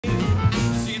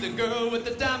girl with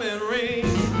the diamond ring.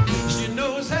 She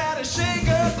knows how to shake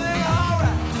her thing,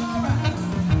 alright.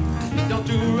 You don't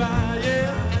do right,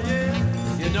 yeah,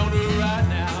 yeah. You don't do right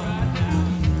now.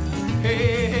 Hey,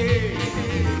 hey,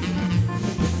 hey.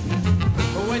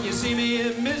 When you see me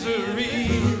in misery,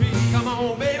 come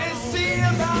on, baby, see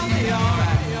about me,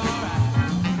 alright.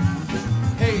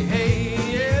 Hey, hey,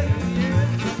 yeah,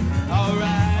 yeah.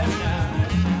 Alright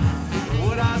now.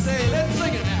 What I say, let's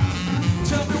sing it now.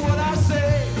 Tell me what I say.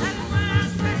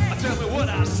 Tell me what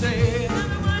I say.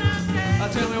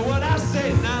 Tell me what I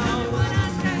say now.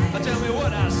 Tell me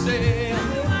what I say.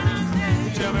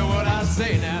 Tell me what I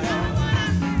say now.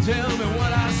 Tell me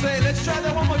what I say. Let's try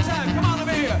that one more time. Come on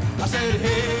over here. I said,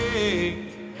 hey.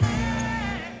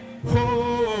 Oh.